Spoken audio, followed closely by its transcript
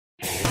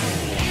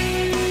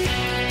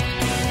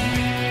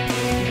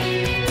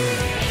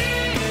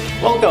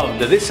Welcome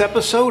to this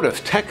episode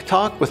of Tech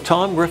Talk with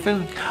Tom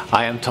Griffin.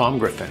 I am Tom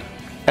Griffin.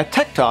 At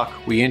Tech Talk,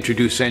 we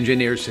introduce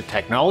engineers to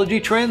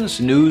technology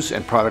trends, news,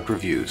 and product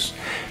reviews.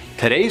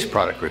 Today's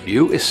product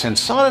review is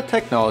Sensata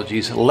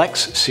Technology's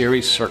LEX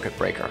series circuit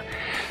breaker.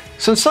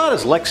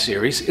 Sensata's LEX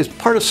series is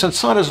part of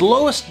Sensata's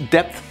lowest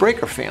depth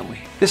breaker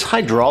family. This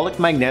hydraulic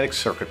magnetic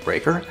circuit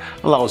breaker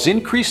allows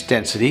increased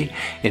density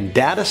in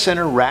data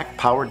center rack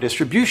power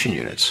distribution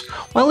units,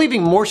 while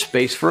leaving more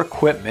space for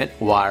equipment,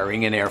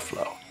 wiring, and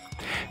airflow.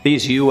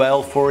 These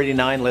UL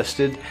 489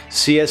 listed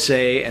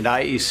CSA and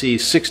IEC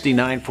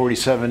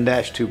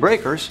 6947-2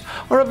 breakers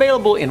are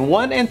available in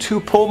 1 and 2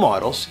 pole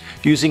models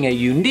using a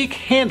unique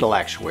handle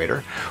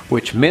actuator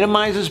which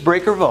minimizes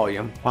breaker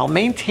volume while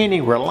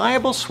maintaining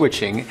reliable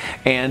switching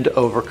and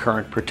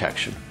overcurrent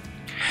protection.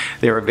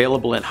 They are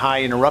available in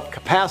high interrupt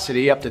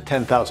capacity up to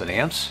 10,000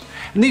 amps,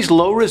 and these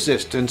low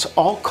resistance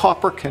all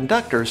copper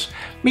conductors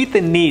meet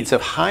the needs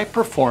of high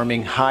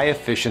performing, high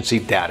efficiency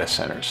data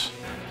centers.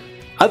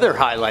 Other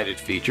highlighted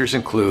features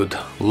include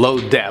low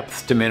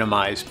depth to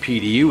minimize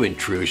PDU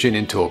intrusion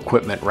into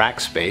equipment rack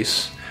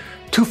space,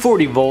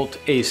 240 volt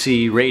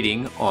AC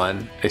rating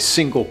on a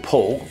single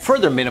pole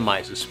further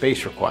minimizes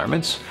space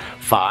requirements,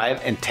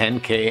 5 and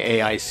 10K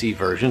AIC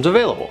versions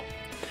available.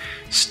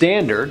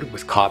 Standard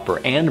with copper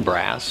and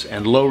brass,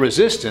 and low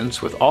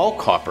resistance with all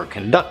copper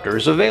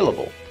conductors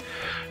available.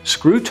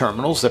 Screw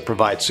terminals that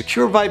provide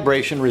secure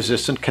vibration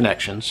resistant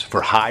connections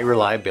for high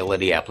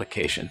reliability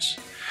applications.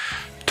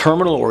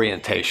 Terminal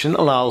orientation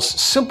allows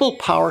simple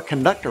power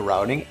conductor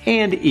routing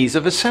and ease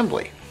of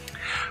assembly.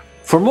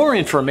 For more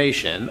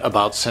information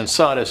about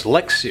Sensata's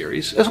LEX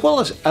series, as well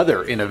as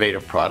other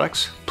innovative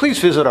products, please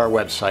visit our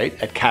website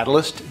at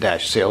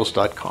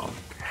catalyst-sales.com.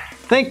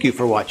 Thank you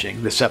for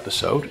watching this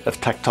episode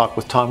of Tech Talk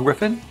with Tom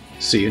Griffin.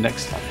 See you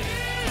next time.